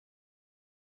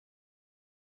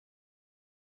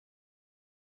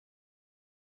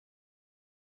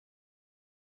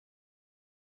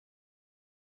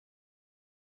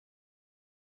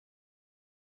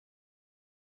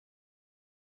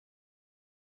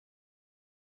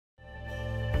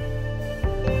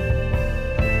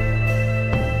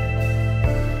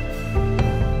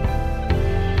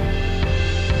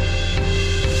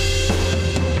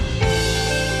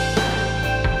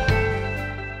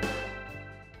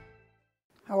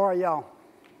How are y'all?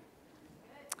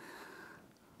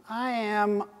 I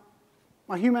am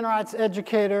a human rights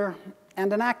educator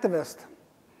and an activist.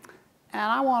 And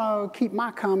I want to keep my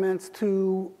comments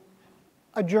to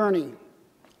a journey,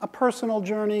 a personal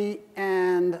journey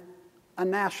and a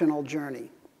national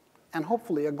journey, and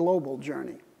hopefully a global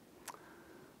journey.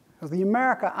 Because the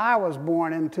America I was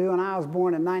born into, and I was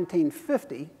born in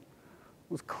 1950,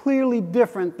 was clearly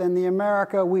different than the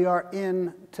America we are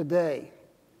in today.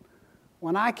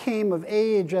 When I came of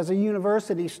age as a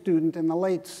university student in the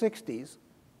late 60s,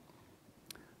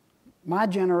 my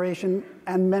generation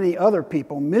and many other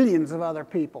people, millions of other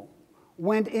people,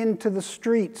 went into the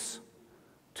streets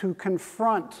to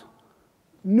confront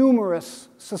numerous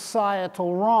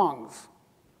societal wrongs.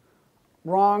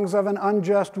 Wrongs of an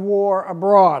unjust war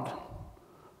abroad,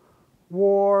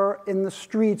 war in the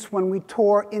streets when we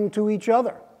tore into each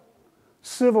other,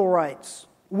 civil rights,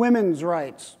 women's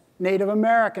rights, Native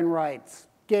American rights,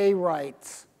 gay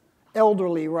rights,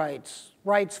 elderly rights,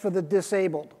 rights for the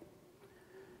disabled.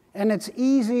 And it's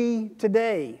easy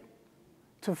today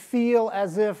to feel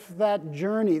as if that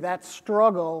journey, that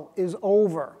struggle is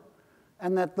over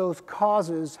and that those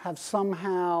causes have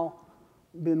somehow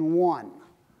been won.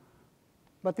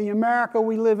 But the America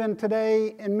we live in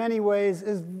today, in many ways,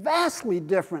 is vastly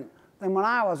different than when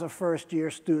I was a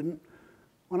first-year student.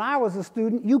 When I was a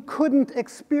student, you couldn't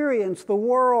experience the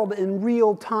world in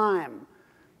real time.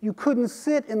 You couldn't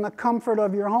sit in the comfort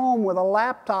of your home with a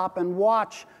laptop and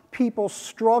watch people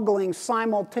struggling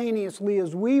simultaneously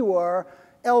as we were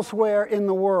elsewhere in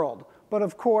the world. But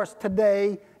of course,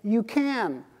 today you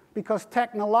can, because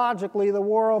technologically the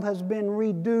world has been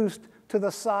reduced to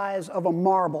the size of a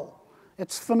marble.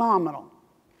 It's phenomenal.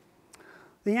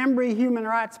 The Embrey Human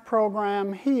Rights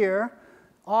Program here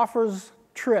offers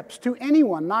trips to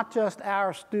anyone, not just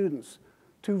our students,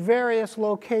 to various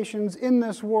locations in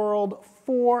this world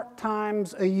 4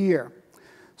 times a year.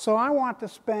 So I want to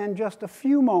spend just a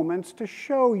few moments to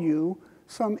show you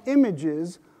some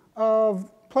images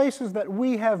of places that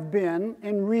we have been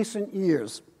in recent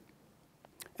years.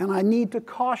 And I need to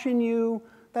caution you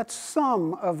that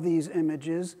some of these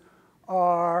images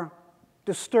are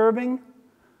disturbing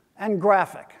and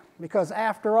graphic. Because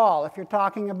after all, if you're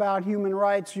talking about human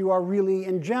rights, you are really,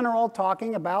 in general,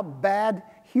 talking about bad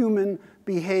human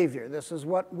behavior. This is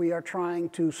what we are trying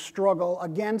to struggle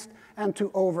against and to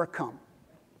overcome.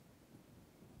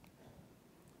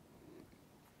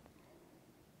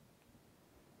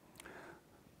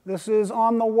 This is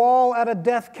on the wall at a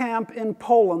death camp in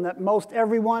Poland that most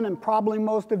everyone, and probably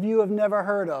most of you, have never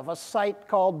heard of, a site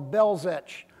called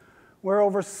Belzec, where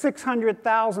over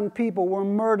 600,000 people were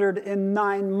murdered in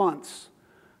 9 months.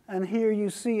 And here you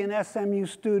see an SMU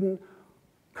student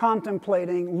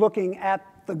contemplating, looking at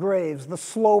the graves. The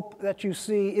slope that you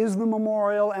see is the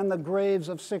memorial, and the graves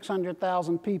of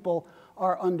 600,000 people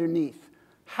are underneath.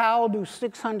 How do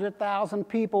 600,000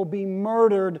 people be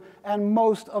murdered, and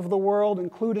most of the world,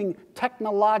 including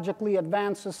technologically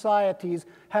advanced societies,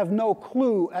 have no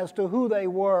clue as to who they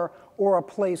were or a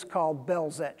place called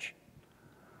Belzec?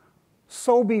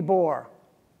 Sobibor,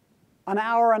 an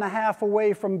hour and a half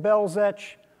away from Belzec,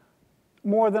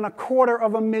 more than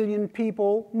 250,000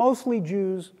 people, mostly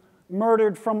Jews,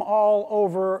 murdered from all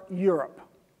over Europe.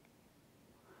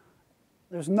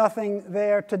 There's nothing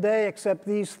there today except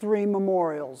these 3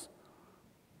 memorials.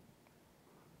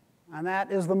 And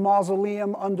that is the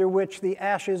mausoleum under which the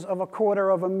ashes of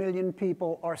 250,000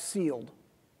 people are sealed.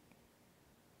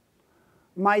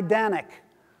 Majdanek,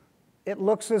 it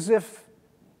looks as if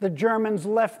the Germans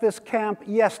left this camp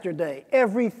yesterday.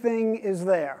 Everything is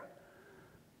there.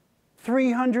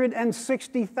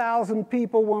 360,000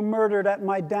 people were murdered at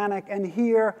Majdanek, and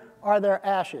here are their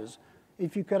ashes.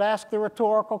 If you could ask the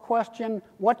rhetorical question,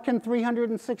 what can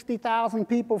 360,000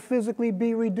 people physically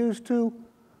be reduced to?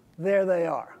 There they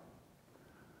are.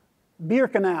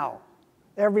 Birkenau.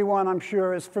 Everyone, I'm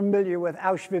sure, is familiar with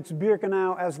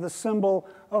Auschwitz-Birkenau as the symbol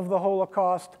of the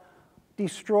Holocaust.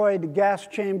 Destroyed gas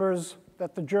chambers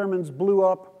that the Germans blew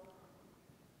up.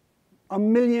 1.5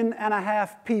 million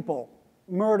people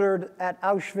murdered at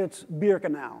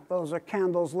Auschwitz-Birkenau. Those are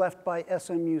candles left by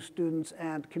SMU students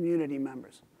and community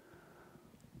members.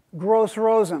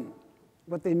 Gross-Rosen,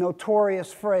 with the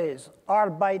notorious phrase,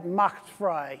 Arbeit macht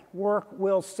frei, work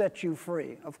will set you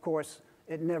free. Of course,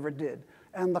 it never did.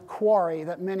 And the quarry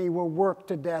that many were worked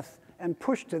to death and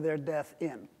pushed to their death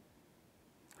in.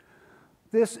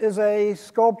 This is a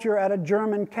sculpture at a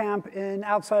German camp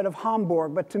outside of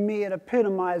Hamburg, but to me it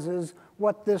epitomizes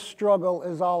what this struggle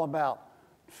is all about.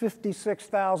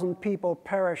 56,000 people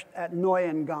perished at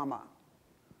Neuengamme.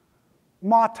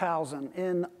 Mauthausen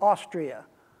in Austria.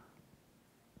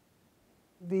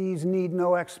 these need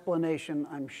no explanation,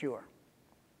 I'm sure.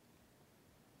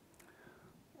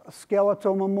 A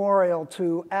skeletal memorial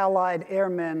to Allied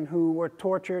airmen who were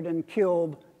tortured and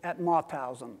killed at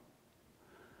Mauthausen.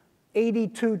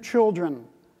 82 children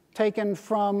taken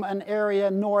from an area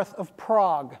north of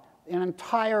Prague, an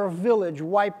entire village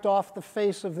wiped off the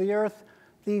face of the earth.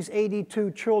 These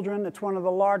 82 children, it's one of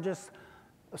the largest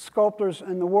sculptors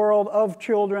in the world of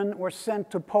children, were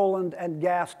sent to Poland and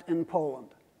gassed in Poland.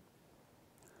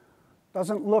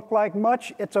 Doesn't look like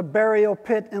much. It's a burial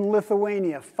pit in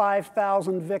Lithuania.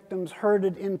 5,000 victims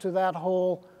herded into that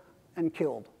hole and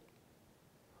killed.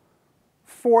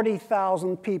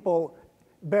 40,000 people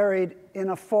buried in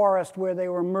a forest where they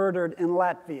were murdered in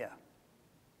Latvia.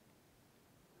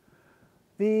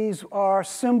 These are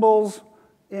symbols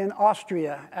in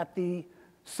Austria at the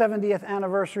 70th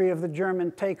anniversary of the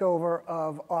German takeover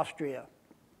of Austria.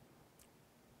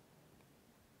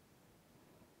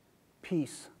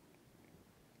 Peace.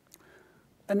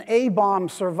 An A-bomb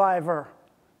survivor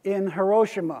in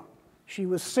Hiroshima. She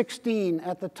was 16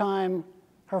 at the time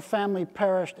her family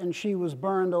perished, and she was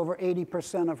burned over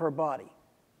 80% of her body,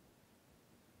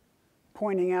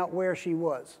 pointing out where she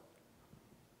was.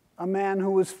 A man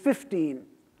who was 15,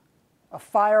 a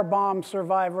firebomb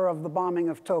survivor of the bombing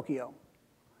of Tokyo.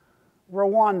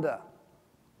 Rwanda,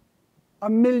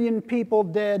 1 million people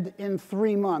dead in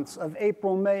 3 months of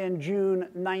April, May, and June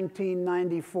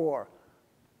 1994.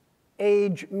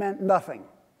 Age meant nothing.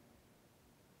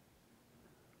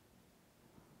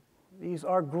 These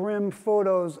are grim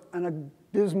photos and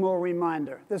a dismal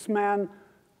reminder. This man,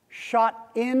 shot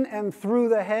in and through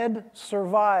the head,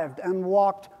 survived and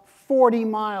walked 40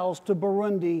 miles to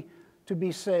Burundi to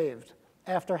be saved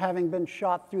after having been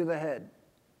shot through the head.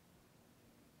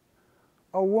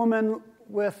 A woman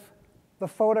with the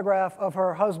photograph of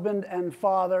her husband and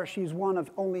father. She's one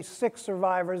of only 6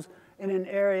 survivors in an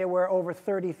area where over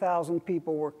 30,000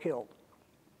 people were killed.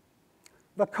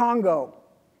 The Congo,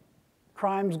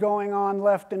 crimes going on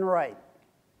left and right.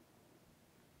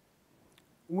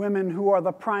 Women who are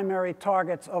the primary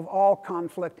targets of all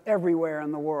conflict everywhere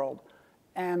in the world,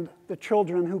 and the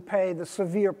children who pay the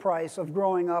severe price of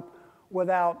growing up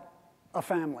without a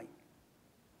family.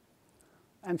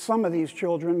 And some of these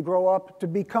children grow up to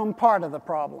become part of the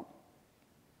problem.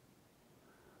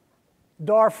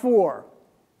 Darfur,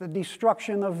 the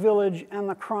destruction of village and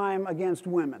the crime against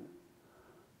women.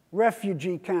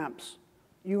 Refugee camps.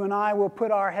 You and I will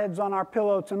put our heads on our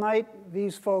pillow tonight.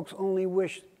 These folks only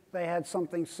wish they had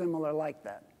something similar like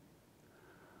that.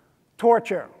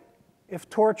 Torture.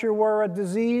 If torture were a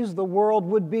disease, the world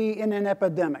would be in an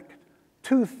epidemic.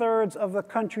 2/3 of the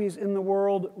countries in the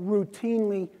world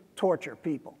routinely torture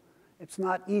people. It's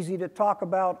not easy to talk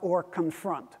about or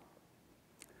confront.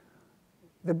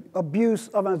 The abuse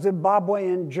of a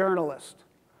Zimbabwean journalist.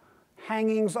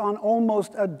 Hangings on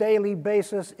almost a daily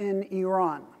basis in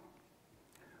Iran.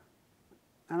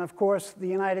 And of course, the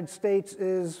United States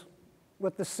is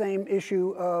with the same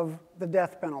issue of the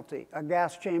death penalty, a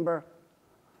gas chamber,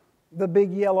 the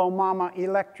big yellow mama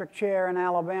electric chair in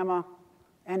Alabama,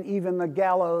 and even the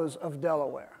gallows of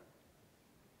Delaware.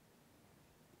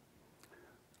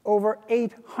 Over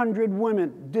 800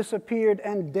 women disappeared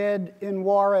and dead in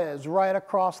Juarez, right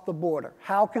across the border.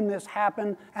 How can this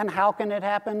happen, and how can it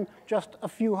happen just a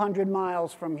few hundred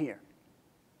miles from here?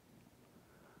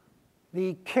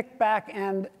 The kickback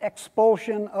and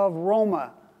expulsion of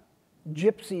Roma,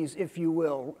 gypsies, if you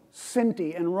will,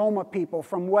 Sinti and Roma people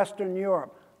from Western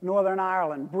Europe, Northern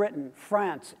Ireland, Britain,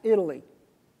 France, Italy.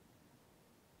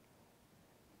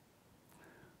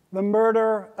 The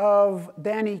murder of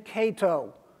Danny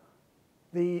Kato,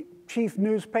 the chief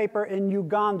newspaper in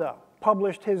Uganda,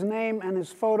 published his name and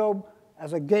his photo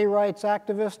as a gay rights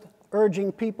activist,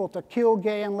 urging people to kill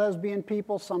gay and lesbian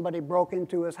people. Somebody broke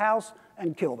into his house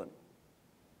and killed him.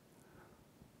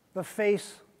 The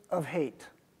face of hate.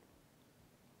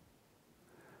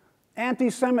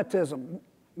 Anti-Semitism.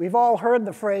 We've all heard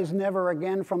the phrase "never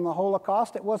again" from the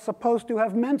Holocaust. It was supposed to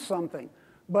have meant something.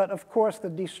 But of course, the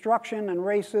destruction and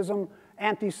racism,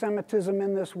 anti-Semitism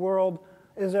in this world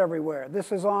is everywhere.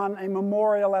 This is on a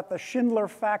memorial at the Schindler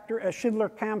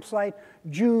campsite,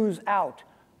 Jews Out,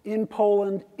 in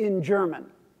Poland, in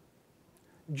German.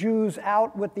 Jews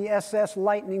out with the SS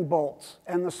lightning bolts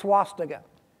and the swastika.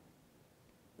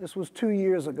 This was 2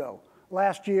 years ago.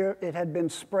 Last year, it had been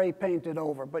spray painted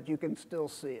over, but you can still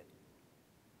see it.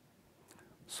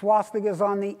 Swastikas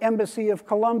on the Embassy of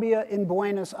Colombia in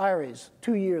Buenos Aires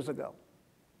 2 years ago.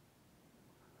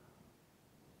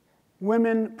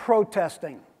 Women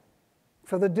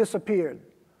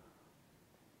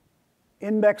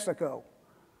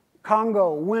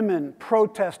Congo women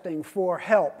protesting for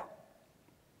help.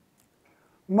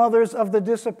 Mothers of the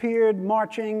disappeared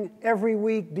marching every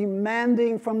week,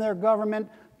 demanding from their government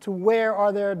to where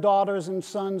are their daughters and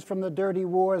sons from the dirty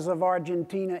wars of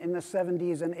Argentina in the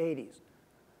 70s and 80s.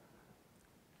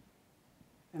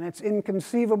 And it's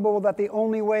inconceivable that the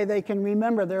only way they can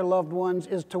remember their loved ones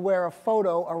is to wear a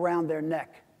photo around their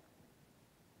neck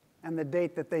and the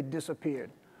date that they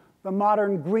disappeared. The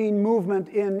modern green movement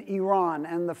in Iran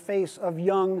and the face of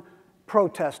young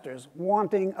protesters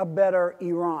wanting a better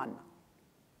Iran.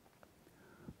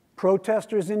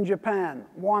 Protesters in Japan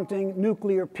wanting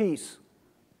nuclear peace.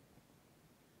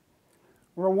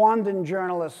 Rwandan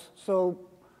journalists, so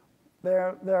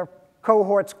their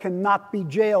cohorts cannot be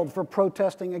jailed for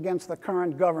protesting against the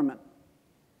current government.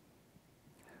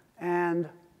 And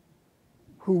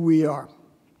who we are.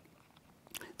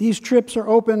 These trips are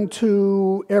open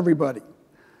to everybody.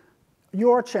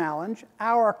 Your challenge,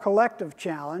 our collective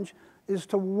challenge, is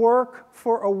to work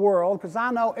for a world, because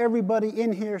I know everybody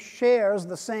in here shares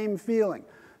the same feeling,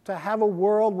 to have a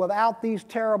world without these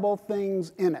terrible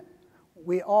things in it.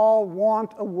 We all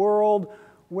want a world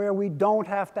where we don't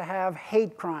have to have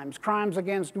hate crimes, crimes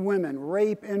against women,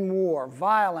 rape and war,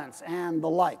 violence, and the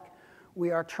like.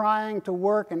 We are trying to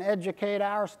work and educate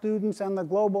our students and the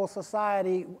global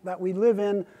society that we live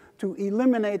in to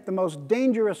eliminate the most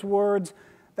dangerous words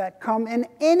that come in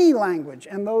any language,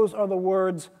 and those are the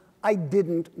words, "I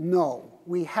didn't know."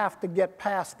 We have to get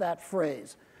past that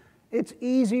phrase. It's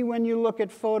easy when you look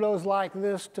at photos like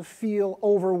this to feel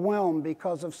overwhelmed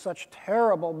because of such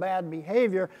terrible bad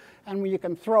behavior, and when you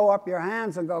can throw up your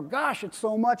hands and go, gosh, it's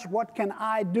so much, what can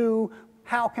I do?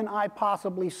 How can I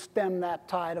possibly stem that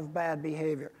tide of bad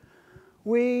behavior?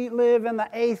 We live in the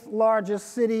 8th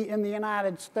largest city in the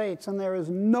United States, and there is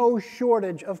no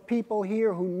shortage of people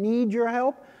here who need your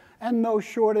help and no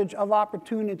shortage of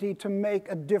opportunity to make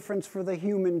a difference for the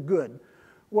human good.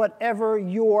 Whatever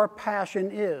your passion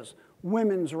is,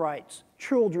 women's rights,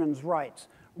 children's rights,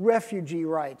 refugee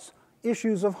rights,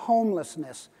 issues of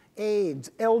homelessness,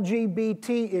 AIDS,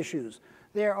 LGBT issues.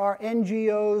 There are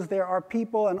NGOs, there are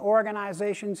people and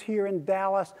organizations here in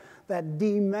Dallas that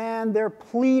demand, they're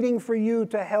pleading for you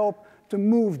to help to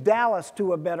move Dallas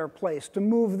to a better place, to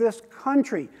move this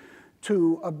country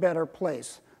to a better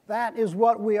place. That is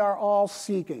what we are all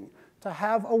seeking, to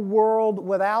have a world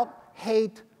without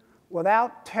hate,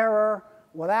 without terror,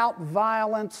 without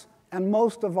violence, and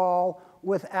most of all,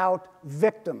 without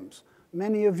victims.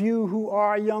 Many of you who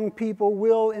are young people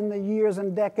will, in the years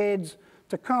and decades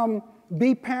to come,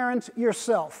 be parents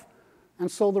yourself. And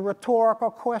so the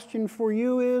rhetorical question for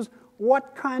you is,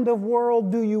 what kind of world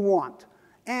do you want?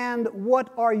 And what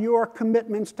are your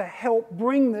commitments to help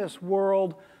bring this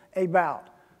world about?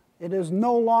 It is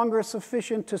no longer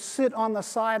sufficient to sit on the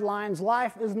sidelines.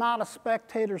 Life is not a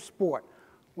spectator sport.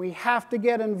 We have to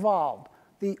get involved.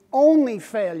 The only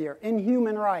failure in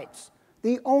human rights,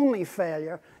 the only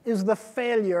failure, is the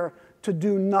failure to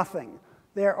do nothing.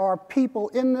 There are people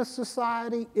in this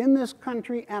society, in this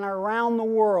country, and around the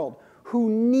world who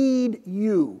need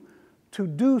you. To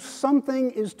do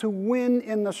something is to win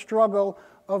in the struggle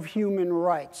of human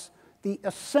rights. The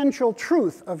essential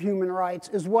truth of human rights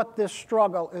is what this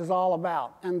struggle is all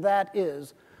about, and that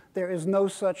is, there is no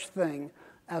such thing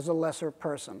as a lesser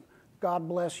person. God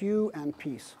bless you, and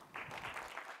peace.